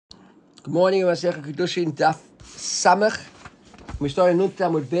Good morning, Masechet Kiddushin Daf Samach. We're starting Nun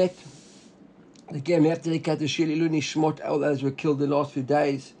Tamud Bet. Again, we have to dedicate the Shil Ilu Nishmot, all those who were killed the last few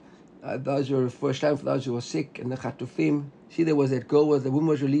days, those who were for Shalom, for those who were sick, and the Chatufim. See, there was that girl, the woman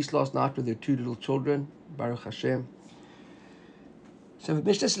was released last night with her two little children, Baruch Hashem. So if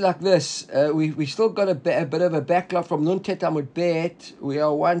it's like this, we still got a bit of a backlog from Nun Tamud Bet. We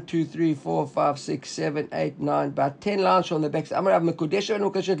are 1, 2, 3, 4, 5, 6, 7, 8, 9, about 10 lines from the back. So Amar Rav Mekudeshet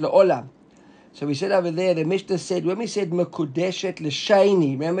Mekudeshet Le'olam. So we said over there, the Mishnah said, when we said Mekudeshet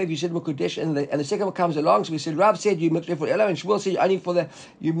L'Shani, remember if you said Mekudeshet and the second one comes along, so we said, Rav said you Mekudeshet for Elam, and Shmuel said only for the,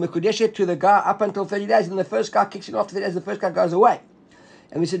 you Mekudeshet to the guy up until 30 days, and the first guy kicks in after 30 days, the first guy goes away.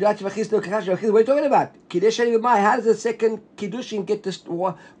 And we said, what are you talking about? Kiddushin, how does the second Kiddushin get this?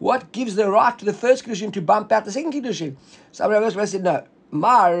 What gives the right to the first Kiddushin to bump out the second Kiddushin? So I said, no.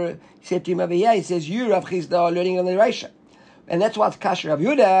 Mar said to him over here, he says, you, Rav Chisda, are learning on the Reisha. And that's what's kasher. Rav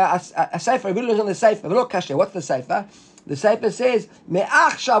Yehuda, a sefer, Rav Yehuda learns on the sefer, but not kasher. What's the sefer? The sefer says,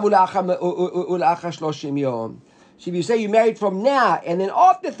 me'achshav ul'achar shloshim yom. So if you say you married from now, and then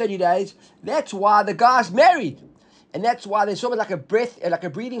after 30 days, that's why the guy's married. And that's why there's sort of like a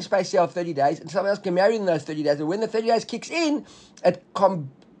breathing space here of 30 days, and someone else can marry in those 30 days. And when the 30 days kicks in, it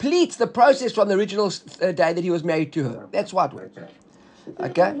completes the process from the original day that he was married to her. That's why it works.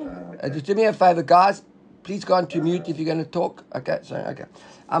 Okay? Just do me a favor, guys. Please go on to mute if you're going to talk. Okay? Sorry, okay.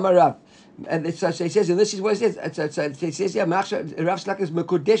 Amar Rav. And so he says, and this is what it says. So it says here, Rav Slak is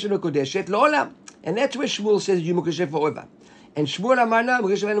Mekudeshet L'Olam. And that's where Shmuel says you Mekudeshet forever. And Shmuel Amarna,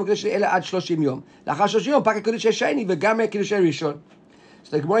 Mekudeshet Ela Ad 30 Yom. Lachar 30 Yom, Paka Kiddush Sheni, V'Gamre Kiddush Rishon.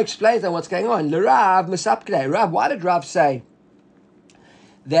 So the Gemara explains on what's going on. L'Rav Mesapkei. Rav, why did Rav say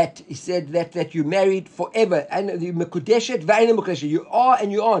that? He said that you married forever, and the Mekudeshet V'Eina Mekudeshet. You are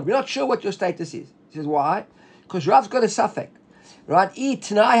and you aren't. We're not sure what your status is. He says why? Because Rav's got a suffix. Right? When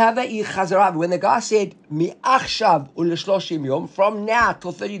the guy said mi'achshav u'leshloshim yom, from now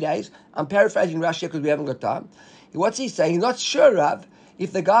till 30 days, I'm paraphrasing Rashi because we haven't got time. What's he saying? He's not sure, Rav,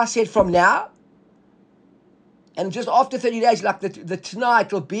 if the guy said from now and just after 30 days, like the Tanai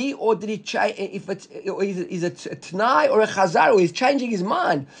it will be, or did he change? If is it a Tanai or a Chazar, or he's changing his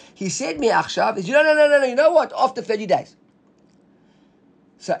mind. He said mi'achshav. He said, no. You know what? After 30 days.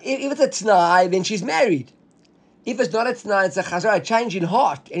 So if it's a Tanai, then she's married. If it's not a Tanai, it's a Chazar, a change in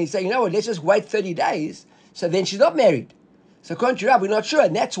heart. And he's saying, you know what, let's just wait 30 days. So then she's not married. So according to Rav, we're not sure.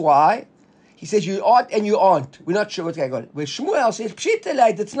 And that's why he says you aren't and you aren't. We're not sure what's going on. Where Shmuel says,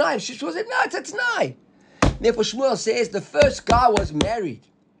 Pshitale, the Tanai. Shmuel said, no, it's a Tanai. Therefore Shmuel says the first guy was married.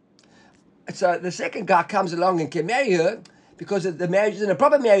 So the second guy comes along and can marry her because the marriage isn't a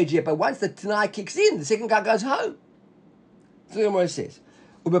proper marriage yet. But once the Tanai kicks in, the second guy goes home. That's what Gemara says.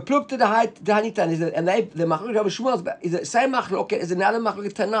 Ubepluk to the Hanitan is and the Machlok of Shmuel is the same Machlok as another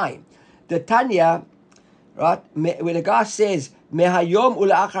Machlok Tanai. The Tanya, right? When a guy says Mehayom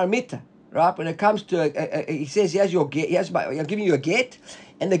ula'achar mita, right? When it comes to he says here's your get, I'm giving you a get,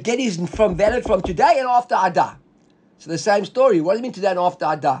 and the get is valid from today and after Adar. So the same story. What does it mean today and after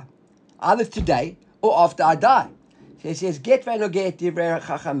Adar? Either today or after Adar. So he says get no get divrei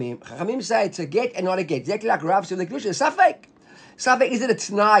Chachamim. Chachamim say it's a get and not a get. Exactly like Rav said the Kiddushin. Safek. Safek, is it a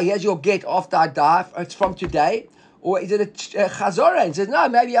Tanai? Here's your get after Adar. It's from today. Or is it a Chazorah? And says, no,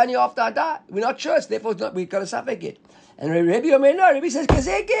 maybe only after Adar. We're not sure. So therefore, it's not, we've got a Safek get. And Rabbi Omer, no. Rabbi says,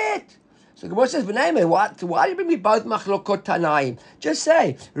 Kazeh get. So Gemara says, B'nai, why do you bring me both Machlokot Tanaim? Just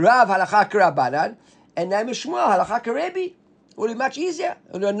say, Rav halacha k'Rabbanan, and name is Shmuel halacha k'Rebbe. It would be much easier.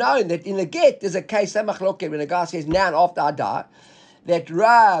 And we're knowing that in the get, there's a case, that Machloket, when a guy says now and after Adar, that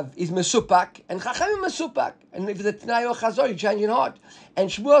Rav is Mesupak, and Chachamim Mesupak. And if it's a Tanai or Chazor, you change your heart. And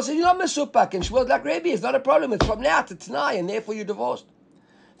Shmuel says, you're not Mesupak. And Shmuel's like, Rebbe, it's not a problem. It's from now to Tanai, and therefore you're divorced.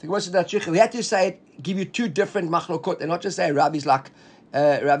 The Gemara says that we had to say it, give you two different Machlokot, and not just say Rav is like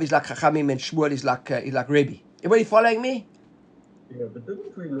Chachamim, and Shmuel is like Rebbe. Everybody following me? Yeah, but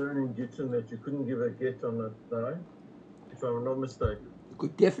didn't we learn in Gittin that you couldn't give a get on a Tanai? If I'm not mistaken. You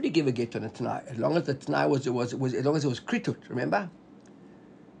could definitely give a get on a Tanai, as long as the Tanai was as long as it was Kritut, remember?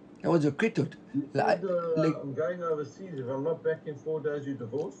 That was a Kritut. I'm going overseas. If I'm not back in 4 days, you're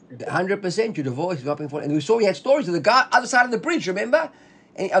divorced? 100% you're divorced. You're not being 4 days. And we had stories of the guy other side of the bridge, remember?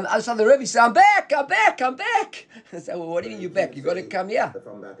 And on the other side of the river, he said, I'm back. I said, well, what do you mean you're back? You got to come here. If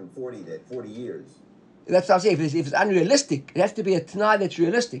I'm back in 40 years. That's what I'm saying. If it's unrealistic, it has to be a Tanai that's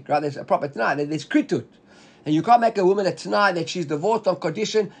realistic, right? There's a proper Tanai. There's Kritut. And you can't make a woman a Tanai that she's divorced on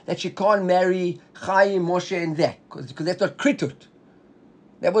condition that she can't marry Chaim, Moshe, and that. Because that's not Kritut.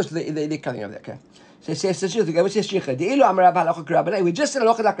 That was the coming of that, okay? So it says, we just said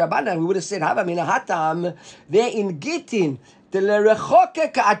halacha like Rabbanan. We would have said, hava min hatam, there in Gittin,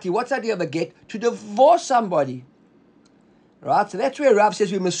 What's the idea of a get? To divorce somebody. Right? So that's where Rav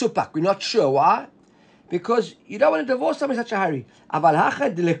says we're mesupak. We're not sure. Why? Because you don't want to divorce someone in such a hurry.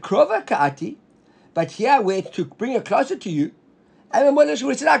 But here, where it's to bring her closer to you, and when we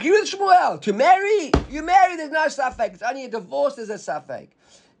said, I agree with Shmuel, to marry, you marry, there's no suffix. It's only a divorce, there's a suffix.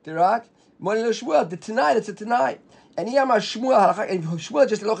 Right? Shmuel, the tonight, it's a tonight. And here, Shmuel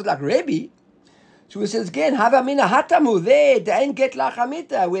just looked like Rebbe. So he says again, Havamina hatamu, there ain't get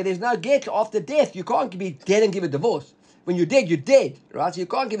lachamita, where there's no get after death. You can't be dead and give a divorce. When you're dead, you're dead, right? So you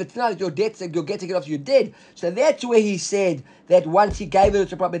can't give it tonight that you're dead, so you're getting it after you're dead. So that's where he said that once he gave it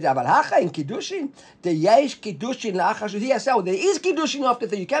to property. Aval hacha in Kiddushin, the yesh Kiddushin la'achar shudi asau. There is Kiddushin after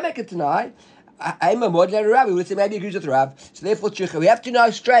that. You can't make it tonight. I'm a model Rav. We would say maybe he agrees with Rav. So therefore, we have to know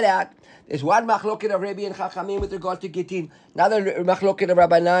straight out. There's one machloket of Rebbe and Chachamim with regard to Gittin. Another machloket of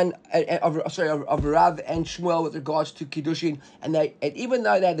Rabbanan, of Rav and Shmuel with regards to Kiddushin. And even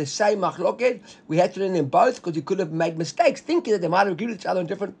though they're the same machloket, we had to learn them both because we could have made mistakes thinking that they might have agreed with each other on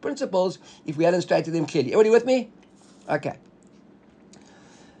different principles if we hadn't stated them clearly. Everybody with me? Okay.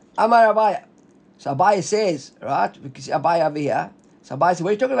 Amar Abaya. So Abaya says, right? We can see Abaya over here. So Abaya says, what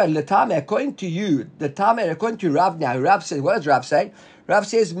are you talking about? Latame, according to you, the Tame, according to Rav now. Rav says, what does Rav say? Rav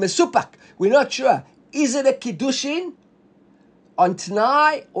says, Mesupak. We're not sure. Is it a Kiddushin on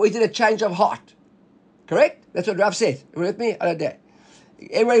Tanai or is it a change of heart? Correct? That's what Rav says. Are you with me?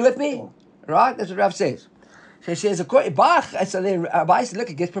 Everybody with me? Right? That's what Rav says. So he says, Bach. So then Abai says, look,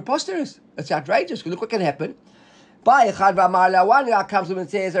 it gets preposterous. It's outrageous. Look what can happen. One guy comes and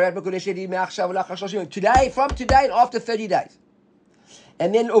says, today, from today and after 30 days.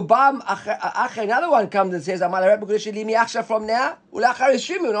 And then another one comes and says, from now,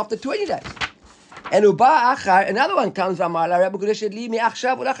 and after 20 days. And another one comes, after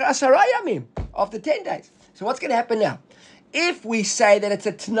 10 days. So what's going to happen now? If we say that it's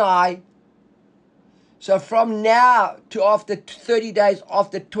a Tanai, so from now to after 30 days,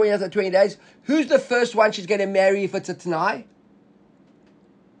 after 20 days, who's the first one she's going to marry if it's a Tanai?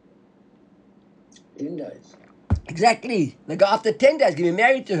 10 days. Exactly. The guy after 10 days can be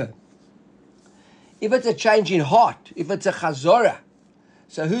married to her. If it's a change in heart, if it's a chazorah,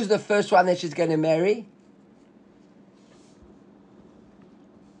 so who's the first one that she's going to marry?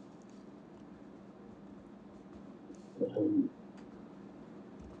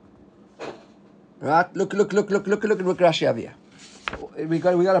 Right? Look at Rashi over here. We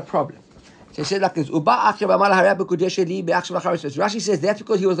got a problem. So he said like this. Rashi says that's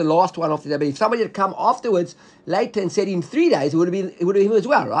because he was the last one after that. But if somebody had come afterwards later and said in 3 days, it would have been him as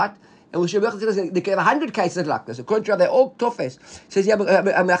well, right? And we should have 100 cases like this. According to Rav, they're all tofes. Says he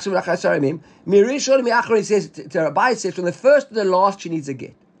says to Rabbi, says from the first to the last she needs a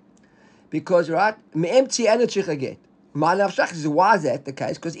get. Because right, empty and a get. Why is that the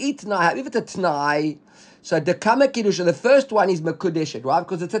case? Because if it's a t'nai, so the kama kiddushin, the first one is mekudeshet, right?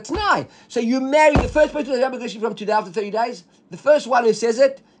 Because it's a t'nai. So you marry the first person who has mekudeshet from today after 30 days. The first one who says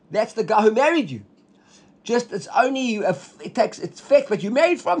it, that's the guy who married you. Just it's only it takes its effect, but you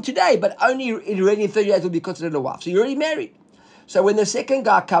married from today, but only already in 30 days will be considered a wife. So you're already married. So when the second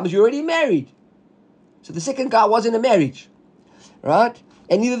guy comes, you're already married. So the second guy wasn't a marriage, right?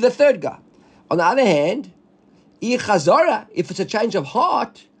 And neither the third guy. On the other hand, if it's a change of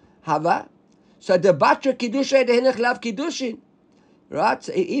heart, hava. So the batra kiddushin dehenech lav kiddushin, right?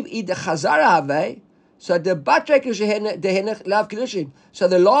 So if the chazara have, so the batra kiddushin dehenech lav kiddushin. So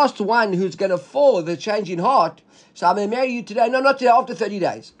the last one who's going to fall, the change in heart. So I'm going to marry you today. No, not today. After 30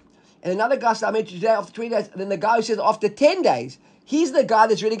 days. And another guy says, I'm married you today after 20 days. And then the guy who says after 10 days, he's the guy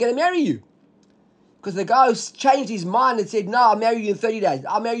that's really going to marry you. Because the guy who changed his mind and said, no, I'll marry you in 30 days.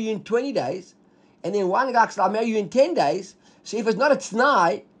 I'll marry you in 20 days. And then one guy says, I'll marry you in 10 days. So if it's not a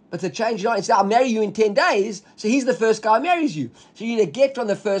t'nai, but it's a change in mind, and says, I'll marry you in 10 days. So he's the first guy who marries you. So you need to get from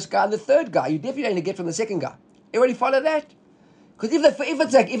the first guy and the third guy. You definitely need to get from the second guy. Everybody follow that? Because if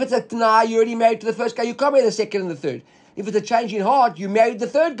it's a t'nai, you're already married to the first guy. You can't marry the second and the third. If it's a change in heart, you married the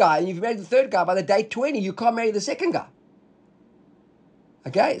third guy. And if you married the third guy by the day 20, you can't marry the second guy.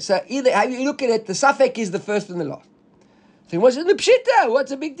 Okay? So either, how you look at it, the suffix is the first and the last. So what's in the pshita?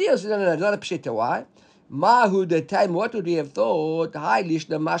 What's the big deal? So no, not a pshita. Why? Mahu the time. What would we have thought? Hi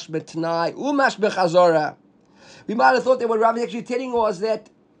lishna mash betnai umash bechazora. We might have thought that what Rav is actually telling was that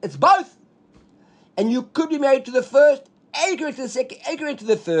it's both, and you could be married to the first, and you could be married to the second, and you could be married to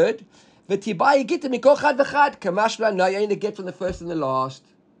the third. V'tibai get to mikol chad v'chad kamashla. No, you only get from the first and the last.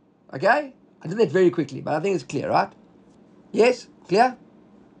 Okay, I did that very quickly, but I think it's clear, right? Yes, clear.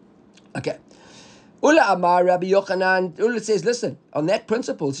 Okay. Ula Amar Rabbi Yochanan. Ula says, listen, on that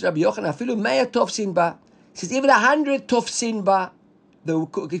principle, Rabbi Yochanan, afilu meya tofsin ba. It says even 100 tofsin ba, the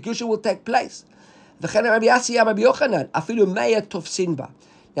Kiddushin will take place. V'chen Rabbi Yassi Rabbi Yochanan, afilu meya tofsin ba.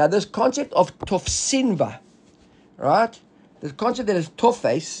 Now this concept of tofsin ba, right? The concept that is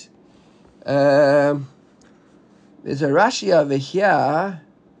tofes. There's a Rashi over here.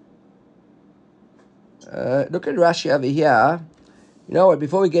 Look at Rashi over here. You know what?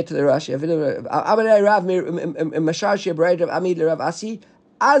 Before we get to the Rashi, I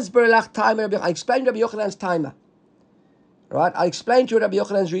explained Rabbi Yochanan's timer. Right? I explained to Rabbi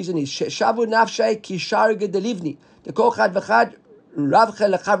Yochanan's reason is Shavu nafshay ki sharge delivni. The kol chad v'chad ravche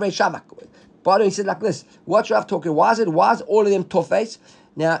lechavre shavak. But he said like this. What's Rav talking? Was all of them tofes?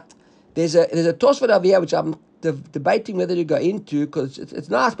 Now, there's a Tosfot over here which I'm debating whether to go into because it's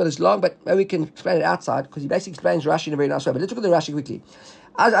nice but it's long, but maybe we can explain it outside because he basically explains Rashi in a very nice way. But let's look at the Rashi quickly.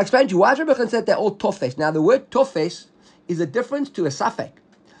 As I explained to you, why Rabbi Yochanan said they're all tofes. Now the word tofes is a difference to a safek.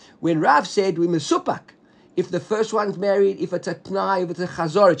 When Rav said we mesupak, if the first one's married, if it's a tnai, if it's a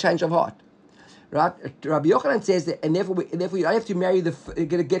chazor, a change of heart. Right? Rabbi Yochanan says that, and therefore you don't have to marry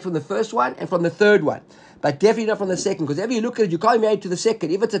get from the first one and from the third one, but definitely not from the second. Because if you look at it, you can't be married to the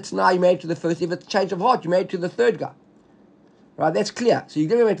second. If it's a tnai, you're married to the first. If it's a change of heart, you're married to the third guy. Right? That's clear. So you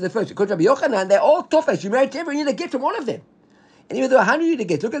get married to the first. Because Rabbi Yochanan, they're all tofes. You're married to everyone. You need to get from all of them. And even though 100 you need to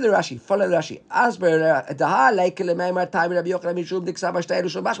get, look at the Rashi. Follow the Rashi.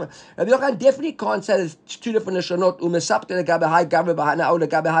 Rabbi Yochanan definitely can't say there's two different lashonot.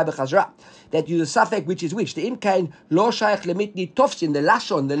 That you the suffix which is which. The imkain lo shaykh lemitni tofsin. The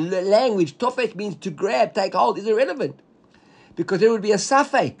lashon, the language tofek means to grab, take hold, is irrelevant because there would be a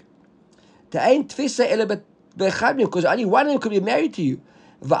suffix. The ain't tfisa ele bechadmim because only one of them could be married to you.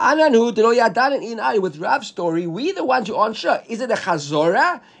 With Rav's story, we the ones who aren't sure. Is it a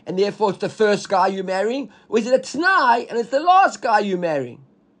chazora, and therefore it's the first guy you're marrying? Or is it a tnai, and it's the last guy you're marrying?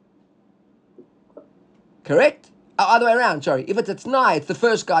 Correct? Other way around, sorry. If it's a tnai, it's the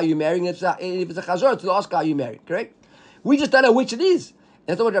first guy you're marrying. If it's a chazora, it's the last guy you're marrying. Correct? We just don't know which it is.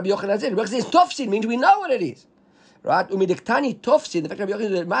 That's not what Rabbi Yochanan said. Rabbi Yochanan says tofsin means we know what it is. Right? Umidiktani tofsin. The fact Rabbi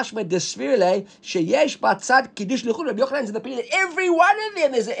Yochanan mashma desvirle sheyesh batzad kiddush lechul. Rabbi Yochanan is in the opinion that every one of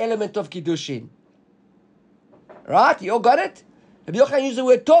them is an element of kiddushin. Right? You all got it? Rabbi Yochanan used the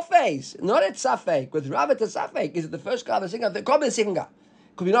word tofes, not at safek. With Rav it's a safek. Is it the first guy, the second guy? It could be the second guy.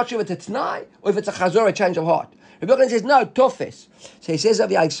 Could be not sure if it's a tnai or if it's a chazor, a change of heart. Rabbi Yochanan says no, tofes. So he says,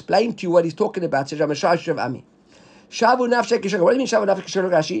 I explained to you what he's talking about. Says Ramashash Rav Ami. Shavu nafshek kishor. What do you mean shavu nafshek kishor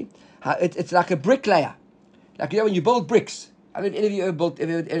Rashi? It's like a bricklayer. Like, you know, when you build bricks, I don't know if any of you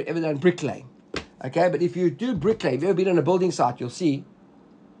ever done bricklaying, okay? But if you do bricklaying, if you've ever been on a building site, you'll see,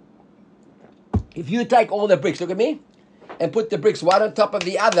 if you take all the bricks, look at me, and put the bricks one on top of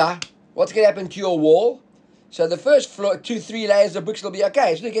the other, what's going to happen to your wall? So the first floor, 2-3 layers of bricks will be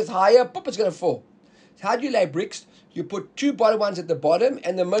okay. As soon as it gets higher, pop, it's going to fall. So how do you lay bricks? You put two bottom ones at the bottom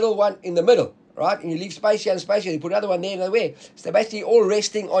and the middle one in the middle. Right? And you leave space here and space here. You put another one there and another there. So they're basically all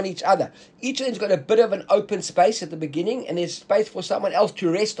resting on each other. Each of them's got a bit of an open space at the beginning, and there's space for someone else to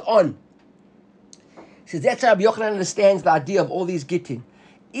rest on. So that's how Rabbi Yochanan understands the idea of all these gittin.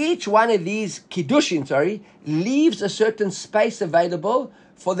 Each one of these kiddushin, leaves a certain space available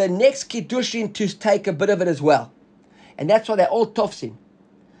for the next kiddushin to take a bit of it as well. And that's why they're all tofsin.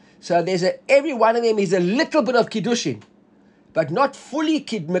 So every one of them is a little bit of kiddushin, but not fully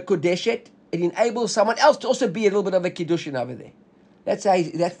mekudeshet. It enables someone else to also be a little bit of a kiddushin over there. That's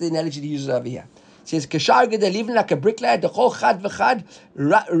the analogy he uses over here. It says, "Kashar gedel living like a bricklayer, the whole chad v'chad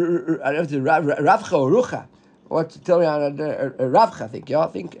ravcha or rucha." What tell me ravcha? I think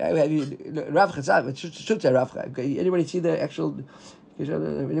ravcha. It should say ravcha. Anybody see the actual?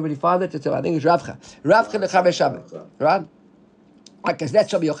 Anybody find it? I think it's ravcha. Ravcha lechaber shabbat. Right? Okay, so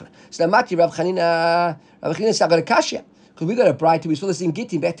that's Rabbi Yochanan. So Mati Rav Chanina sagar kashya. Because we got a bride to be supposed to sing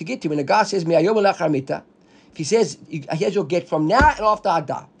Gittin, back to Gittin. When a guy says, if he says, here's your get from now and after I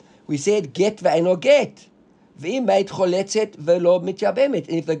die. We said, get ve'eno get. And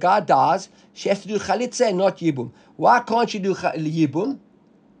if the guy dies, she has to do chalitza and not yibum. Why can't you do yibum?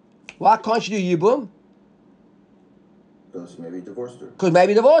 Because maybe divorced her. Because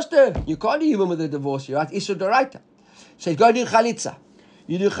maybe divorced her. You can't do yibum with a divorce, right? Isur d'oraita. So he's got to do chalitza.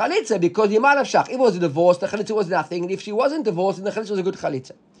 You do chalitza because you might have shach. If it was a divorce, the chalitza was nothing. And if she wasn't divorced, then the chalitza was a good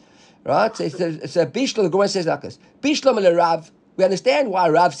chalitza. Right? So Bishlam, the Gemara says like this. Bishlam el Rav. We understand why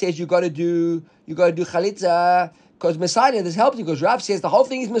Rav says you got to do chalitza because Messiah, this helps you because Rav says the whole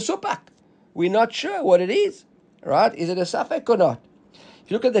thing is mesupak. We're not sure what it is. Right? Is it a safek or not?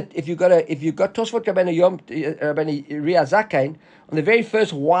 If you look at if you got Tosfot Rabbeinu Ria Zakain on the very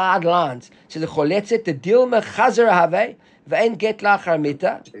first wide lines, it says the choletzet the dilma chazer have Ve'en get lachar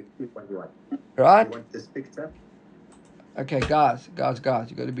mita. Right? You want this picture? Okay, guys, you got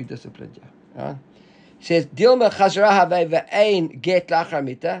to be disciplined here. Right? It says, Dilma chazra have ve'en get lachar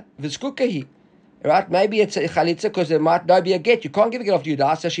mita, v'zkukahi. Right? Maybe it's a chalitza because there might not be a get. You can't give a get after you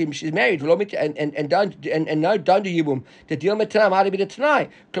die, so she's married. And don't do yibum. The deal with tanai might be the tanai.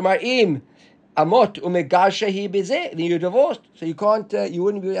 Klamar im amot umegarsha hi bezeh. Then you're divorced, so you can't. You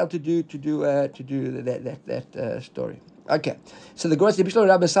wouldn't be able to do that story. Okay, so the Gemara says, "Bishlo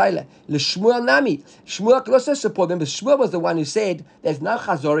Rabbi Saila l'Shmuel nami." Shmuel can also support them, but Shmuel was the one who said there's no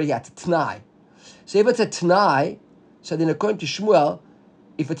chazorah here. It's a tanai. So if it's a tanai, so then according to Shmuel,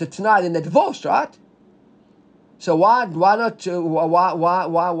 if it's a tanai, then they're divorced, right? So why do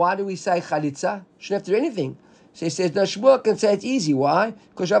we say chalitza? Shouldn't have to do anything. So he says, no, Shmuel can say it's easy. Why?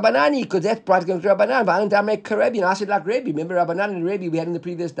 Because Rabbanani, because that's practical Rabbanan. But I don't make Karebi, and I said like Rebbe. Remember Rabbanan and Rebbe we had in the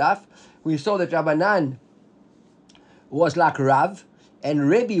previous daf? We saw that Rabbanan was like Rav, and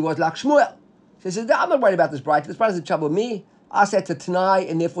Rebbe was like Shmuel. So he says, no, I'm not worried about this bride. This bride doesn't trouble me. I said it's a tanai,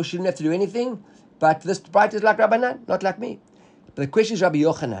 and therefore she didn't have to do anything. But this bride is like Rabbanan, not like me. But the question is Rabbi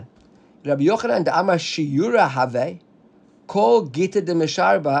Yochanan. Rabbi Yochanan the Amar Shiura Have Kol Gita de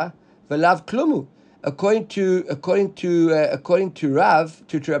Mesharba Velav Klumu. According to Rav,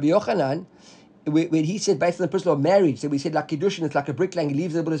 to Rabbi Yochanan, when he said based on the principle of marriage, so we said like Kiddushin, it's like a bricklaying, he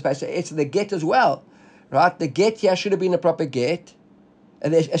leaves a bit of space. So it's the get as well, right? The get here should have been a proper get,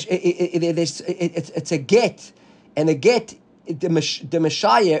 and it's a get, and a get. The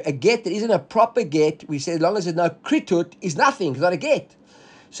Messiah, a get that isn't a proper get, we say as long as there's no kritut, is nothing. It's not a get.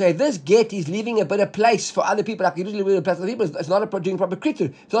 So if this get is leaving a bit of place for other people, like you usually leave a place for other people, it's not doing proper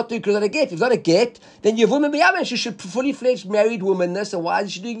kritut. It's not doing a get. If it's not a get, then your woman b'yamin, she should fully fledged married woman. So why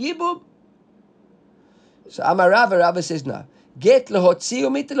is she doing yibum? So Amar Rava says no. Get lahotzi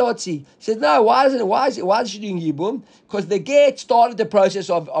or mita lahotzi. He says no. Why is she doing yibum? Because the get started the process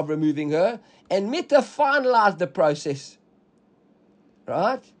of removing her, and mita finalized the process.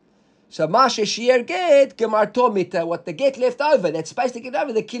 Right? So Masha Shir get Gemarto Mita, what the get left over, that space to get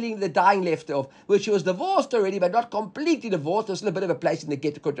over, the killing, the dying left off, which she was divorced already, but not completely divorced. There's still a bit of a place in the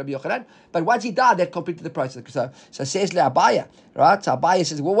get to Rabbi Yochanan. But once he died, that completed the process. So says Le Abaya, right? So Abaya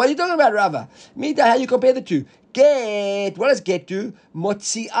says, well, what are you talking about, Rava? Mida, how you compare the two? Get, what does get do?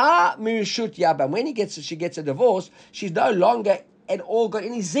 Motzi'ah mirishut yabam. When she gets a divorce, she's no longer at all got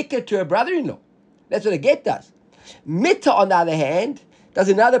any zikr to her brother-in-law. That's what a get does. Mita, on the other hand, does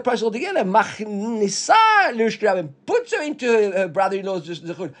another person altogether. Puts her into her brother-in-law's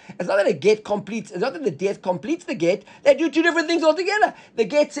zechut. It's not that a get completes. It's not that the death completes the get. They do two different things altogether. The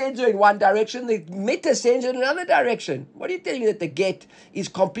get sends her in one direction. The mita sends her in another direction. What are you telling me that the get is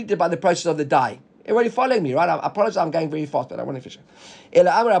completed by the process of the dying? Everybody following me, right? I apologize, I'm going very fast, but I want to finish.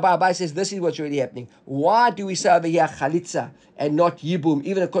 Ela Amar Abai says this is what's really happening. Why do we say over here chalitza and not yibum,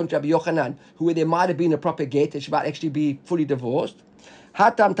 even according to Rabbi Yochanan, who there might have been a proper get, and she might actually be fully divorced?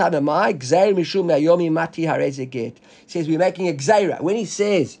 Hatam Tanamai, Gzair Mishum Mayomi Mati Hareze Get. He says we're making a Gzaira. When he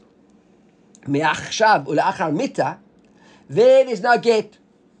says Me'achshav Ula'achar Mita, there is no get.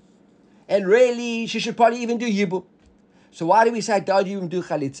 And really, she should probably even do Yibum. So why do we say don't even do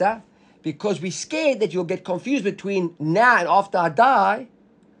Chalitza? Because we're scared that you'll get confused between now and after I die,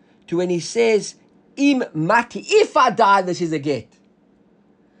 to when he says Im Mati, if I die, this is a get.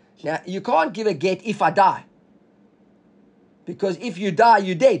 Now, you can't give a get if I die. Because if you die,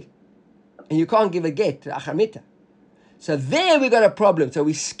 you're dead. And you can't give a get to Achamita. So there we got a problem. So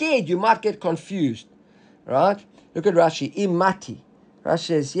we're scared you might get confused. Right? Look at Rashi. Imati. Rashi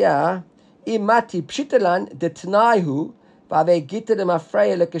says, yeah. Imati pshitalan de tnaihu vave gita de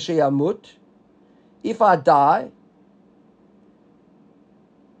mafreya lekesheyamut. If I die,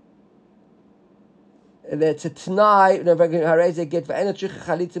 that's a tnai.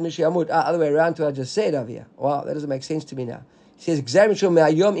 Other way around to what I just said over here. Wow, that doesn't make sense to me now. He says,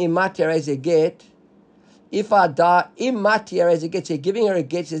 if I die, so giving her a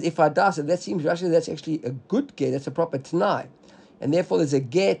get says, if I die, so that seems Rashi, that's actually a good get, that's a proper tnai. And therefore there's a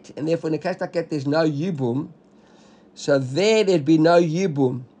get, and therefore in a case like that there's no yibum. So there'd be no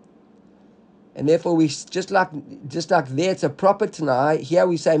yibum. And therefore we just like there it's a proper tnai. Here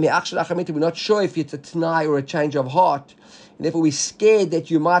we say we're not sure if it's a tnai or a change of heart. And therefore we're scared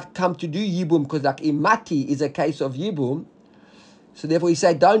that you might come to do yibum, because like imati is a case of yibum. So therefore we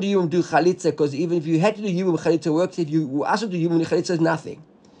say don't do yibum, do chalitza, because even if you had to do yibum, chalitza works. If you also do yibum, chalitza is nothing.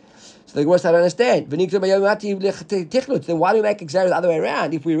 So the Gemara said, I don't understand. Then why do we make example the other way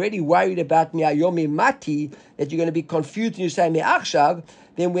around? If we're already worried about yomi mati, that you're going to be confused and you say me'achshav,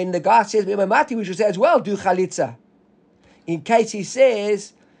 then when the guy says me'achshav mati, we should say as well, do chalitza. In case he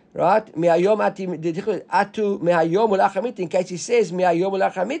says Right? Atu me'ayom ulachamita. In case he says me'ayom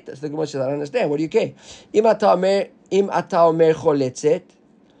ulachamita. So the Gemara says, I don't understand. What do you care? Im ata omer choletzet.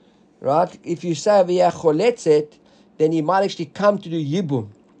 Right? If you say v'yah choletzet, then he might actually come to do yibum.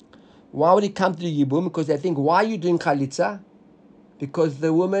 Why would he come to do yibum? Because they think, why are you doing chalitza? Because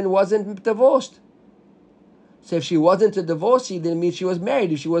the woman wasn't divorced. So if she wasn't a divorcee, then it means she was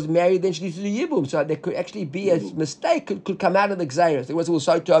married. If she was married, then she needs to do yibum. So there could actually be a mistake could come out of the gzeiros. It was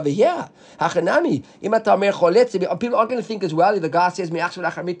also to over here. Hachanami. People are going to think as well, if the guy says, do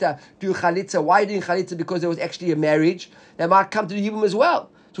chalitza. Why are you doing chalitza? Because there was actually a marriage. They might come to do yibum as well.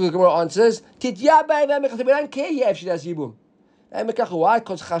 So the Gemara answers, we don't care if she does yibum. Why?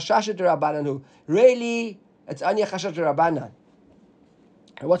 Because chashashet rabbanan. Really, it's only a chashash rabbanan.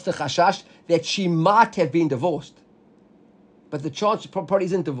 What's the chashash? That she might have been divorced. But the chance probably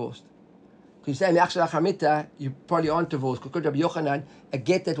isn't divorced. Because you say, you probably aren't divorced. Because Rabbi Yochanan, a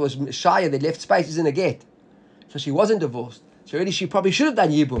get that was shaya, that left space, is in a get. So she wasn't divorced. So really she probably should have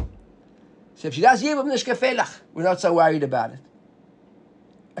done yibum. So if she does yibum, we're not so worried about it.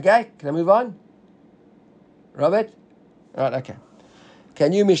 Okay? Can I move on? Robert? Alright, okay.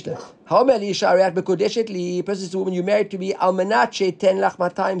 Can you Mishnah? How many shariat bekodeshet li? Person is a woman you married to be almanat ten lach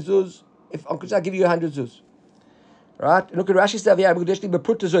matayim zuz. If I'll give you 100 zuz, right? Look at Rashi says yeah, bekodeshet li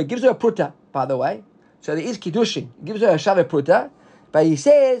bepruta zuz. He gives her a pruta, by the way. So there is kiddushin. He gives her a shavet pruta, but he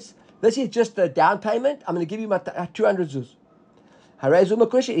says this is just the down payment. I'm going to give you my 200 zuz.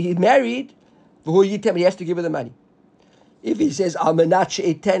 He's married. He has to give her the money. If he says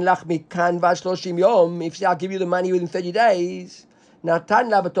almanat ten lach mikan v'shloshim yom, if he says I'll give you the money within 30 days. Natan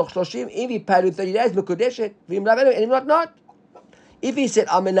la b'toch shloshim. If he paid with 30 days, mekudeshet. And not. If he said,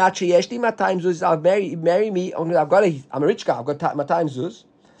 "I'm a yesh li 200 zuz," I'll marry me. I'm a rich guy. I've got 200 zuz.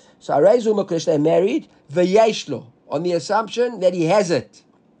 So arezu mekudeshet. They're married. V'yesh lo, on the assumption that he has it.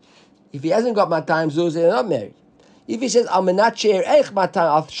 If he hasn't got 200 zuz, they're not married. If he says, "I'm a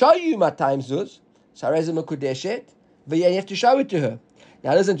I'll show you 200 zuz," so arezu mekudeshet. You have to show it to her.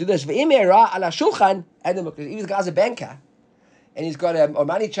 Now listen to this. V'im era ala shulchan. If this guy's a banker. And he's got a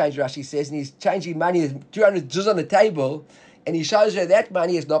money change, Rashi says, and he's changing money, there's 200 zuz on the table, and he shows her that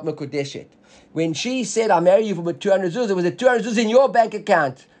money is not mekudeshet. When she said, I'll marry you for 200 zuz, it was a 200 zuz in your bank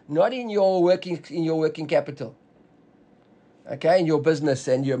account, not in your working capital. Okay, in your business,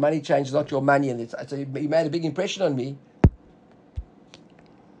 and your money change is not your money, and so he made a big impression on me.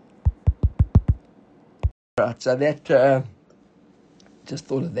 Right, so that... just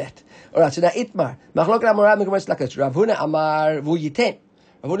thought of that. All right, so now Itmar. Machlok Amar Megamas Lakas. Rav Huna Amar Vu Yiten.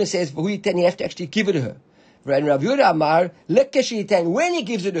 Rav Huna says Vu Yiten, you have to actually give it to her. And Rav Yehuda Amar Lekesh Yiten, when he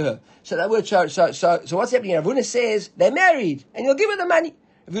gives it to her. So that word. So what's happening? Rav Huna says they're married, and you'll give her the money.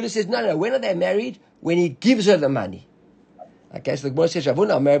 Rav Yehuda says no. When are they married? When he gives her the money. Okay, so the Gemara says Rav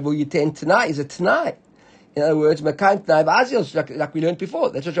Huna Amar Vu Yiten tonight is a tonight. In other words, Mekayim Tnai V'Azil, like we learned before.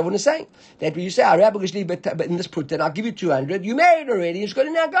 That's what Shavun is saying. That when you say, but in this put, then I'll give you 200, you married already, you're just going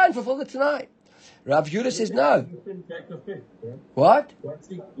to now go and fulfill the tonight. Rav Yehuda says no. What?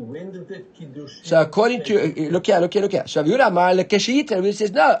 When did that Kiddushin? So according to, look here. So Rav Yehuda Amar Lekeshit, Rav Yehuda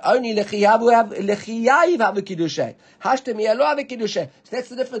says no, only Lechiyav have a Kiddushin. Hashtem Yalo have a Kiddushin. So that's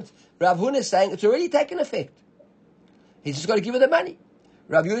the difference. Rav Huna is saying it's already taken effect. He's just got to give her the money.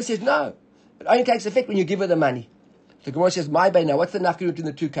 Rav Yehuda says no. It only takes effect when you give her the money. The Gemara says, "My bay now." What's the nafkamina between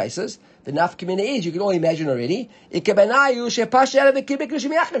the two cases? The nafkamina is, you can all imagine already. If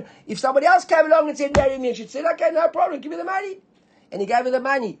somebody else came along and said, "Marry me," and she said, "Okay, no problem, give me the money," and he gave her the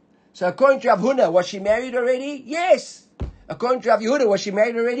money. So according to Rav Huna, was she married already? Yes. According to Rav Yehuda, was she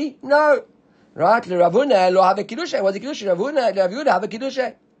married already? No. Right? Rav Huna lo have a kiddushin. Was a kiddushin? Rav Yehuda have a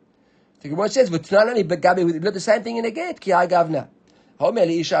kiddushin. The Gemara says, "But not only, but Gabi, we did the same thing in a get." Ki I gavna. There we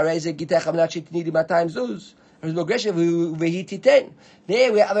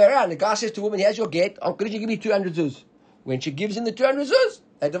have around. The guy says to the woman, "Here's your get. I'm going to give me 200 zuz." When she gives him the 200 zuz,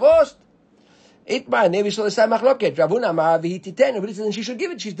 they're divorced. Itman, there we saw the same machloket. Rav Huna Amar v'hititen. Nobody says she should give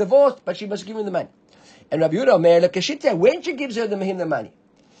it. She's divorced, but she must give him the money. And Rav Yehuda Omer lekeshita, when she gives him the money.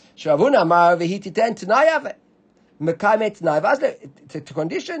 So Rav Huna Amar v'hititen t'nayave. Mekayim t'nayave. It's a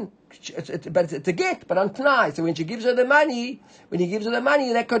condition. But it's a get, but on t'nai. So when she gives her the money, when he gives her the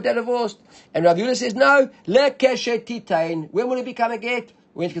money, that got divorced. And Rav Yehuda says no. Lekeshetitain. When will it become a get?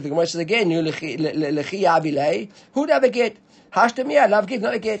 When the Gemara says again, who'd have a get? Hashtamiyah, love get,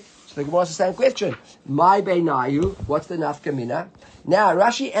 not a get. So the Gemara asks the same question. My beinayu, what's the nafkamina? Now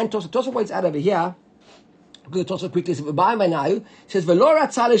Rashi and Tosafot points out over here. Good, Tosafot quickly says, "By beinayu," says, "V'lo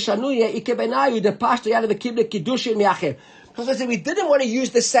ratzah leshanuya ike beinayu the pashto yad v'kible kiddushin miacher." Because I said we didn't want to use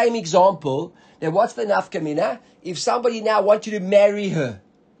the same example. Now, what's the nafkamina? If somebody now wanted to marry her,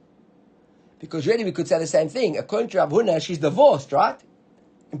 Because really we could say the same thing. According to Rav Huna, she's divorced, right?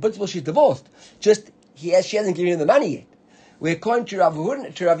 In principle, she's divorced. Just she hasn't given him the money yet. Where according to Rav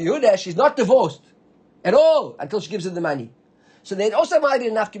Yehuda, she's not divorced at all until she gives him the money. So there also might be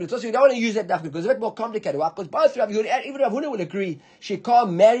enough kibbutz. So we don't want to use that enough because it's a bit more complicated. Why? Because both Rav Yehuda and even Rav Huna will agree she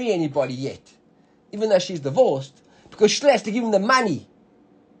can't marry anybody yet, even though she's divorced, because she has to give him the money.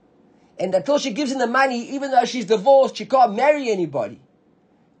 And until she gives him the money, even though she's divorced, she can't marry anybody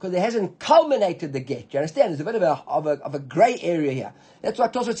because it hasn't culminated the get. You understand? There's a bit of a grey area here. That's why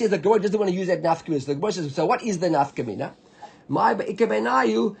Tosfot says the Gemara doesn't want to use that nafkamina. So the Gemara says, so what is the nafkamina? My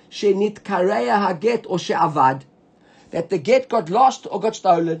be'ikebenayu shenit kareya haget or she'avad. That the get got lost or got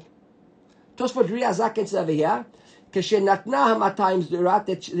stolen. Tosfot Riyazak gets over here. Kashenatna times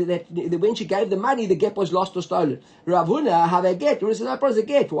that when she gave the money, the get was lost or stolen. Rav Huna have a get. Rav Huna says no problem, a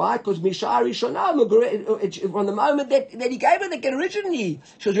get. Why? Because Mishari Shonah, from the moment that he gave her the get originally,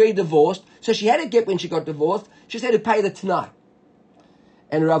 she was already divorced. So she had a get when she got divorced. She just had to pay the Tanai.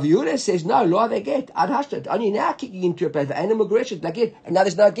 And Rav Yehuda says, no, lo have a get. Ad only now kicking into a place for animal aggression, like get, and now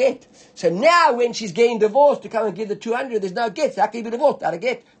there's no get. So now when she's getting divorced to come and give the 200, there's no get. So how can you be divorced? Out of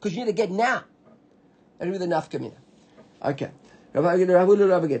get, because you need a get now. That'll be the nafkamina. Okay. Rav Huna,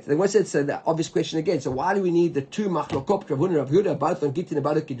 Rav get. Then what's it? So the obvious question again. So why do we need the two machlokot, Rav Huna and Rav Yehuda, both on Gittin and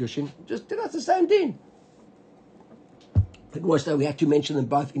both on Kiddushin? Just that's the same thing. It was that we had to mention them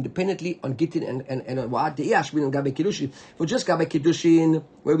both independently on Gittin and on Wa'ad De'yash, on Gabe Kiddushin. For just Gabe Kiddushin,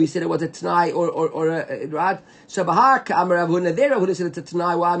 where we said it was a T'nai or a Rad. So Bahar Ka'amar Rav Huna there, Rav Huna said it's a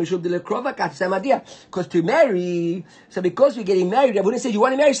T'nai, Wa Mishub de Lekrovakat, same idea. Because to marry, so because we're getting married, Rav Huna said, you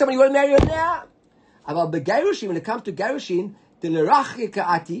want to marry somebody, you want to marry her now? About Begarushin, when it comes to Garushin, the Lerach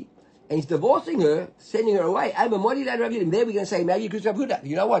Ka'ati, and he's divorcing her, sending her away. There we're going to say, marry Rav Huna.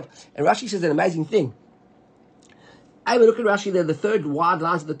 You know what? And Rashi says an amazing thing. I will look at Rashi there, the third wide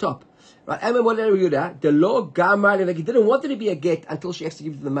lines at the top. Right? The law Gamar he didn't want it to be a get until she has to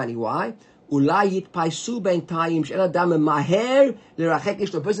give him the money. Why? The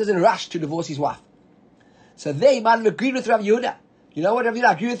person doesn't rush to divorce his wife. So they might have agreed with Rav Yehuda. You know what, Rav Yehuda?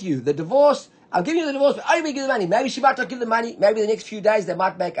 I agree with you. The divorce, I'm giving you the divorce, but I only give the money. Maybe she might not give the money. Maybe the next few days they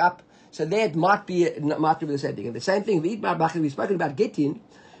might make up. So that might be the same thing. And the same thing, we've spoken about getting.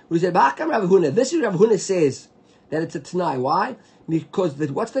 We said, Rav Huna. This is Rav Huna says that it's a T'nai. Why? Because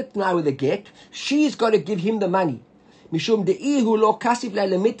what's the T'nai with the get? She's got to give him the money. Mishum de'ihu lo kasif la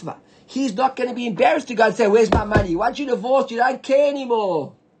mitva. He's not going to be embarrassed to go and say, where's my money? Once you're divorced, you don't care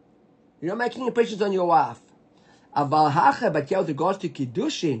anymore. You're not making impressions on your wife. Aval hacha, but with regards to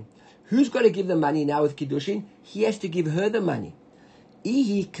Kiddushin, who's got to give the money now with Kiddushin? He has to give her the money.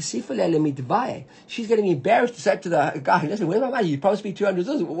 She's going to be embarrassed to say to the guy, listen, where's my money? You promised me 200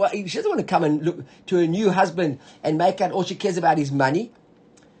 zuz. Well, she doesn't want to come and look to a new husband and make out all she cares about is money.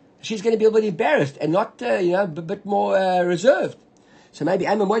 She's going to be a bit embarrassed and not, a bit more reserved. So maybe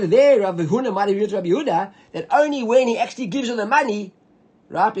Amon there, Rav Huna might have used Rabbi Yehuda, that only when he actually gives her the money,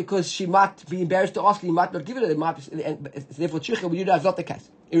 right, because she might be embarrassed to ask, he might not give it her, therefore Tzricha with Yehuda is not the case.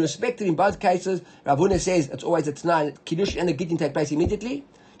 Irrespective, in both cases, Rav Huna says it's always a T'nai, Kiddush and the Gittin take place immediately,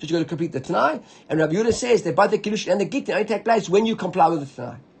 just going to complete the T'nai, and Rav Yehuda says that both the Kiddush and the Gittin only take place when you comply with the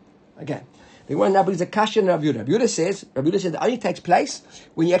T'nai. Okay. The one now is a Kasha and Rav Yehuda. Rav Yehuda says it only takes place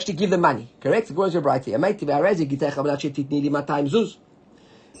when you actually give the money. Correct? The words are right here. We've got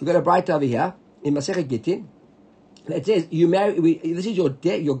a bright over here in Masechet Gittin. It says you marry. This is your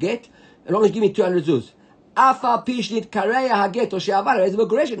debt, your get. As long as you give me 200 zuz. Afa pishnit kareya haget or she'avar is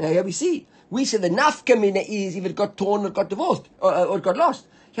immigration. Here we see. We say the nafkamina is if it got torn or got divorced or it got lost.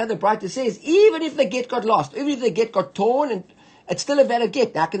 Here the brighter says even if the get got lost, even if the get got torn, and it's still a valid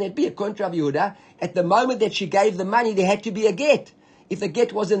get. Now can that be? According to Rav Yehuda, at the moment that she gave the money, there had to be a get. If the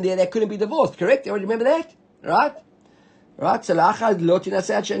get wasn't there, they couldn't be divorced. Correct? You already remember that, right? Right. So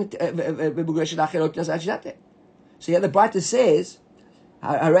here the brighter says.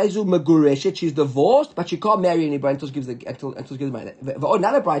 She's divorced, but she can't marry anybody until she gives the money.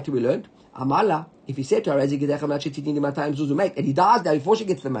 Another brighter we learned, Amala, if he said to her, and he dies now before she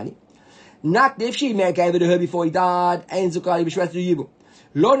gets the money, not if she gave it to her before he died, and Lo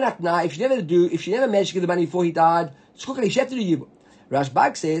natna, if she never managed to give the money before he died,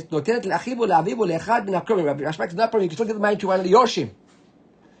 Rashbag says, Rashbag is not problem, you can still give the money to one of the Yoshim.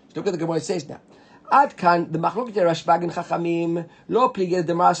 Look at the Gemara says now. Ad kan the machloket Rashbag and Chachamim lo pliged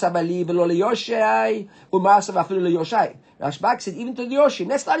the Marsa Bali v'lo leYoshai u'Marsa v'afilu leYoshai. Rashbag said even to the Yoshim.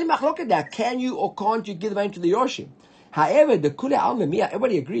 That's not in machloket there. Can you or can't you give the money to the Yoshim? However, the Kule Alma Mia,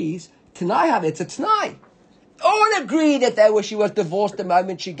 everybody agrees. T'nai have it's a T'nai. all agree that she was divorced the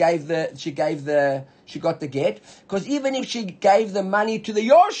moment she got the get. Because even if she gave the money to the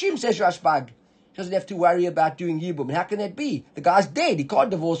Yorshim, says Rashbag, she doesn't have to worry about doing Yibum. And how can that be? The guy's dead. He can't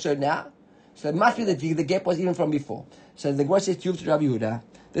divorce her now. So it must be that the get was even from before. So the Gemara says to Rabbi Yehuda,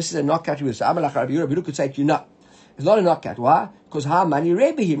 this is a knockout. So Amalach Rabbi Yehuda could say to you, no, it's not a knockout. Why? Because how many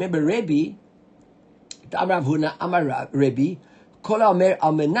Rebbe? Remember Rebbe? Amar Huna, Amar Rebbe, Kol Omer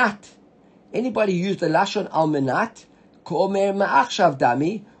Almenat. Anybody use the Lashon Almenat? Komer Ma'achshav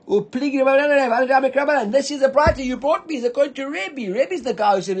Dami. And this is the brighter you brought me. It's according to Rebbe. Rebbe is the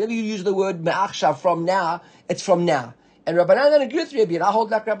guy who said, whenever you use the word Ma'achshav from now, it's from now. And Rabbanan don't agree with Rebbe, and I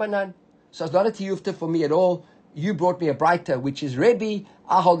hold like Rabbanan. So it's not a tiyufta for me at all. You brought me a brighter, which is Rebbe.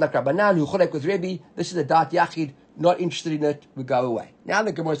 I hold like Rabbanan, who cholek with Rebbe. This is a dat yachid. Not interested in it. We go away. Now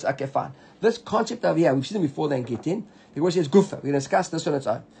the Gemara says, okay, fine. This concept over here, we've seen it before they get in. The Gemara says, Gufa. We're going to discuss this on its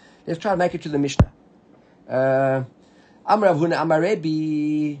own. Let's try to make it to the Mishnah. Amar Rav Huna, Amar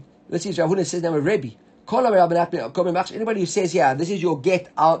Rebbe. Let's see, Rav Huna says now Rebbe. Anybody who says, yeah, this is your get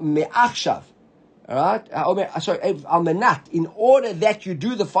al me'achshav. Alright? Sorry, al menat. In order that you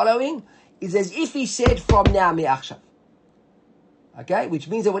do the following, is as if he said from now me'achshav. Okay? Which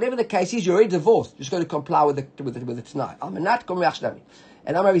means that whatever the case is, you're already divorced. You're just going to comply with it tonight. Al menat kom me'achshav.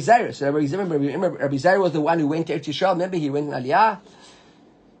 And Amar Rabbi Zaira. So remember, Rabbi Zaira was the one who went to Eretz Yisrael. Remember, he went in Aliyah.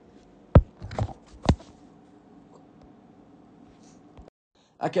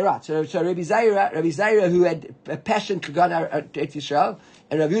 Okay, right. So Rabbi Zaira, who had a passion to go to Eretz Yisrael,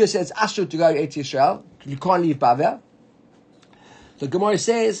 and Rabbi Yehuda says Asher to go to Eretz Yisrael. You can't leave Bavel. So Gemara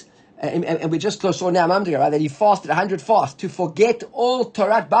says, and we just saw now a moment ago, right, that he fasted 100 fasts to forget all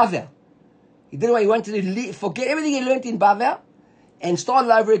Torah Bavel. He did what he wanted to forget everything he learned in Bavel and start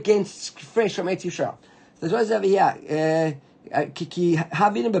over again fresh from Eretz Yisrael. So that's over here. Kiki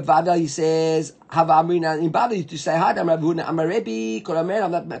Havin in Bavel, he says, Havamrina in Bavel, you to say, Hadam Rabuna, I'm a Rebbe, Kolamer,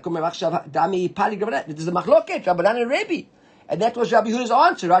 I'm not Dami Pali Rabbanan. This is a Machloket, Rabbanan and Rebbe. And that was Rabbi Yehuda's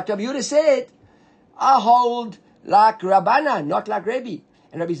answer, right? Rabbi Yehuda said, I hold like Rabbanan, not like Rebbe.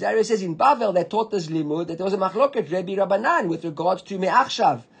 And Rabbi Zaira says in Bavel, they taught this limud, that there was a Machloket, Rebbe Rabbanan, with regards to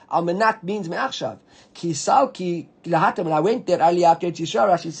Me'achshav. Almenat means Me'achshav. Ki Salki, Lahatam, when I went there early after Yisrael,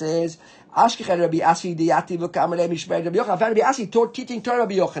 Rashi says, Ashkechad Rabbi Asi Diyati V'Kamalei Mishmei Rabbi Yochanan. Rabbi Asi taught teaching Torah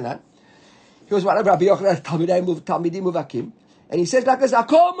Rabbi Yochanan. He was one of Rabbi Yochanan's Talmidim Muvakim, and he says like this: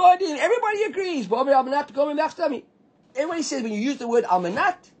 Akol Moedim. Everybody agrees. Everybody says when you use the word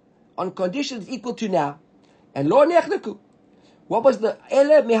Almanat on conditions equal to now, and Lo Nechleku. What was the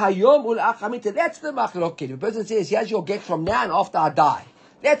Ele Mehayom Ul Achamita? That's the Machloket. The person says, "Here's your get from now and after I die."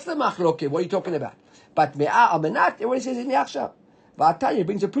 That's the Machloket. What are you talking about? But Me'ah Almanat, everybody says in Yachshav. Vatanya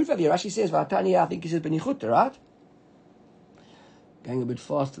brings a proof of here. Rashi says, Vatanya, I think he says Benichuta, right? Going a bit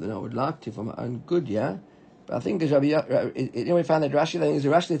faster than I would like to for my own good, yeah? But I think there's anyone found that Rashi? I think there's a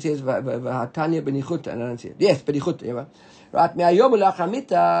Rashi that says Vatanya Benichuta, and I don't see it. Yes, Benichuta, yeah. Right? Me'ayom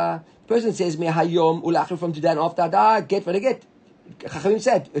ulachamita. Person says Me'ayom ulachim from today and after I die, get what I get. Chachamim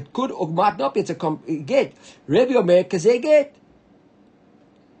said, it could or might not be, it's a get. Rebbe Omer, kazeh get.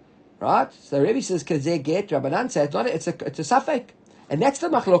 Right? So Rebbe says kazeh get, Rabbanan says, it's a safek. And that's the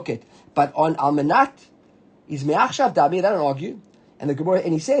machloket. But on Almanat, is me'achshav dami, they don't argue. And the Gemara,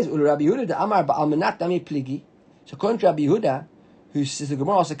 and he says, Rabbi Yehuda da amar ba'almanat dami pligi. So according to Rabbi Yehuda, who says the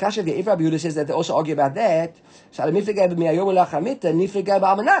Gemara also kasha, if Rabbi Yehuda says that they also argue about that, so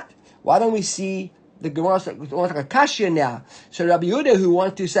why don't we see the Gemara like a kasha now? So Rabbi Yehuda, who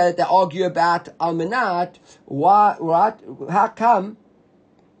want to say that they argue about Almanat, why, right? How come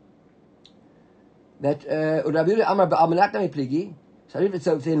that Rabbi Yehuda amar ba'almanat dami pligi? So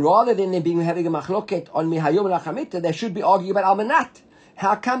then rather than them having a machloket on Mihayom Lachamita, they should be arguing about Almanat.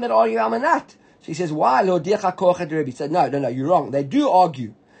 How come they argue Almanat? So he says, why? He said, no, you're wrong. They do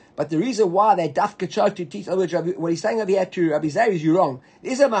argue. But the reason why they dafka chose to teach, in other words, what he's saying over here to Rabbi Zairi is you're wrong.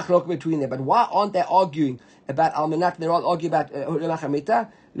 There is a machloket between them. But why aren't they arguing about Almanat? They're all arguing about Lachamita.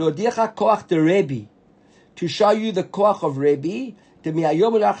 Lodicha koach de Rebbe. To show you the koach of Rebbe, the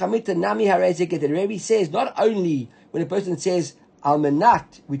Mihayom Lachamita nami harezeket. The Rebbe says, not only when a person says,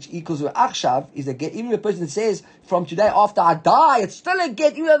 Almanat, which equals with Achshav, is a get. Even if a person says, from today after I die, it's still a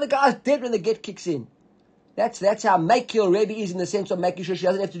get, even though the guy's dead when the get kicks in. That's how Makil Rebbe is in the sense of making sure she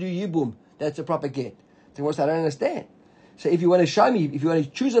doesn't have to do Yibum. That's a proper get. So I don't understand. So if you want to show me, if you want to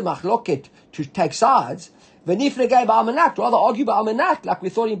choose a machloket to take sides, v'nifregei ba'almanat, rather argue ba'almanat, like we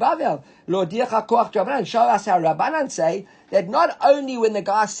thought in Bavel. Lo diacha koach Rabbanan. Show us how Rabbanan say that not only when the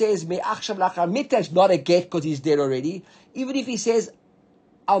guy says me'achshav lachamita, it's not a get because he's dead already. Even if he says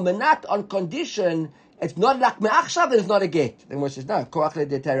almanat on condition, it's not like me'achshav, it's not a get. The Gemara says no. Koach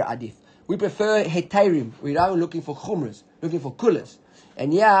le'detera adif. we prefer heterim. We're now looking for chumras, looking for kulas.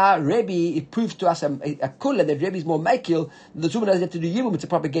 And yeah, Rebbe, it proves to us a kula that Rebbe is more makil. The woman doesn't have to do yibum, it's a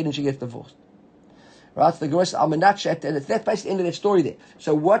propagate and she gets divorced. Right? So the Gemara says, Almanachet, and that's basically the end of that story there.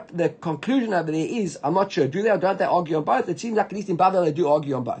 So what the conclusion over there is, I'm not sure. Do they or don't they argue on both? It seems like at least in Babel they do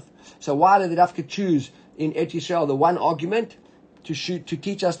argue on both. So why did the Dafka choose in Eretz Yisrael the one argument to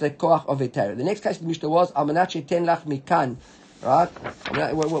teach us the koach of Eter? The next case of the Mishnah was, Almanachet ten lach mikan. Right?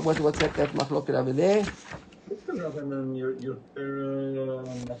 What's that machloked over there?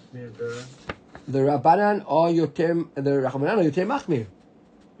 The Rabbanan or Yoter Machmir.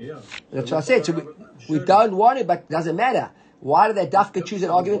 Yeah. That's what I said. So we don't want it, but it doesn't matter. Why did they dafka choose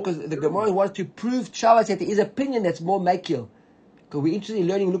an argument? Because the Gemara wants to prove Shabbos that there is opinion that's more makil. Because we're interested in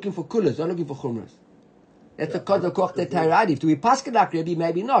learning, looking for kulas, not looking for chumras. That's the cause of koch te'taradiv. Do we pass like Rebbe?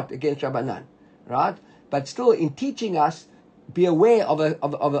 Maybe not against Rabbanan, right? But still, in teaching us, be aware of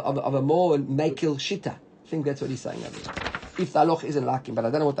a more makil shita. I think that's what he's saying over here. If the halacha isn't like him, but I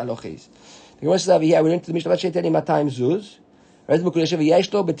don't know what the halacha is. The Gemara says over here, we went to the Mishnah, Zuz. And as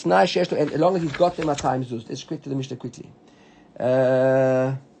long as he's got them at times, let's quick to the Mishnah quickly.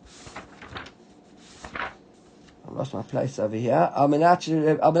 I lost my place over here.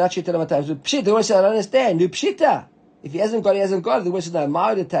 Pshita, the one says, I don't understand. Do pshita. If he hasn't got it, he hasn't got it. The one says, no,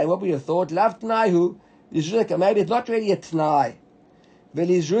 what would you have thought? Lav tnaihu. Maybe it's not really a tnai.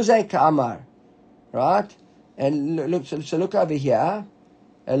 Velizruzai ka'amar. Right? And look over here.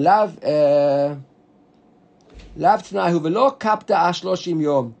 Lav tnaihu velo kapta ashloshim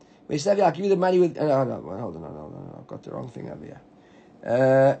yom. We say, I'll give you the money with. Hold on. I've got the wrong thing over here.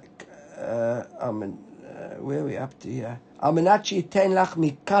 Where are we up to here? Almanachi ten lach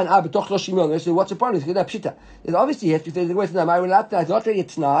mikan. B'toch shloshim yom. So what's the problem? It's pshita. Obviously, you have to say the word. No, it's not really a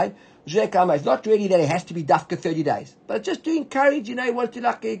tnai. It's not really that it has to be dafka 30 days, but just to encourage. He wants to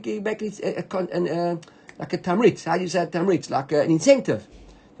make it like a tamritz. How do you say tamritz? Like an incentive.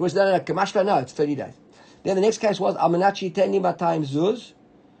 It was like a mashla. No, it's 30 days. Then the next case was Almanachi teni matayim zuz,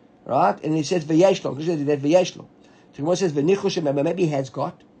 right? And he says v'yeshlo. Because that v'yeshlo. So one says v'nichushim. Maybe he has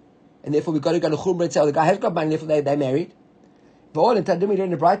got, and therefore we got to go to chumra and say, the guy has got money. Therefore they married. But all in Tadum we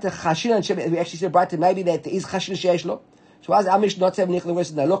learn the brighter chashin and shem. We actually say brighter. Maybe that there is chashin sheyeshlo. So as Amish not say v'nichlo, we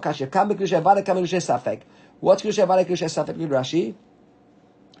say no look kasher. Kam b'klusha vada kam b'klusha safek. What's klusha vada klusha safek? Read Rashi.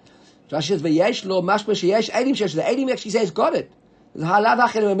 Rashi says v'yeshlo mashma sheyesh edim sheyesh. The edim actually says got it. The halav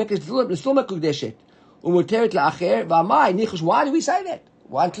acher we make it still mekudeshet. Why do we say that?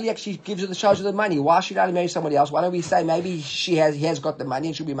 Why until he actually gives her the charge of the money? Why should I marry somebody else? Why don't we say maybe he has got the money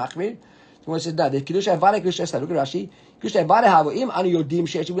and should be machmir? Someone says no. The Kiddushin Avada Kiddushin. Look at Rashi. Kiddushin Avada Havoim Anu Yodim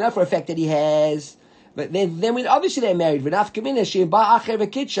Shesh. We know for a fact that he has. But then when obviously they're married. V'naf Kamina she ba acher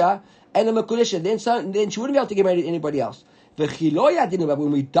v'kitsha and a mekulisha. Then she wouldn't be able to get married to anybody else. V'chiloya didn't. But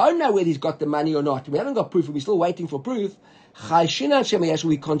when we don't know whether he's got the money or not, we haven't got proof. We're still waiting for proof. Chayshinan shemayash.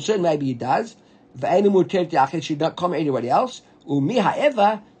 We're concerned maybe he does. Should not come anybody else.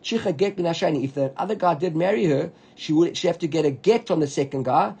 However, if the other guy did marry her, she have to get a get from the second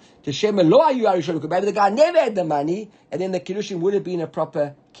guy. Maybe the guy never had the money, and then the Kiddushin would have been a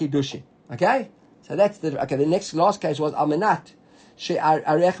proper Kiddushin. Okay? So that's the next last case was Almanat.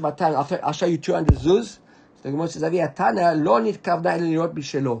 I'll show you 200 zuz. The Gemara says Tana lo nitkavna elirot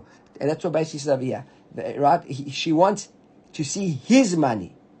bishelo, and that's what basically says here. Right? She wants to see his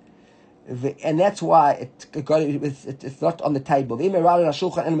money. And that's why it's not on the table.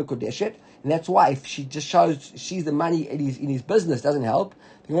 And that's why if she just sees the money in his business doesn't help.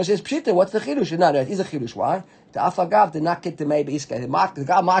 The Gemara says, Pshita, what's the chidush? No, it is a chidush. Why? The afagav did not get the maybe iska. The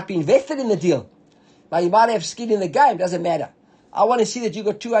guy might be invested in the deal, but he might have skin in the game. Doesn't matter. I want to see that you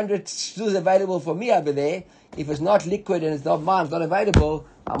got 200 stools available for me over there. If it's not liquid and it's not mine, it's not available,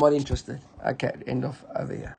 I'm not interested. Okay, end of over here.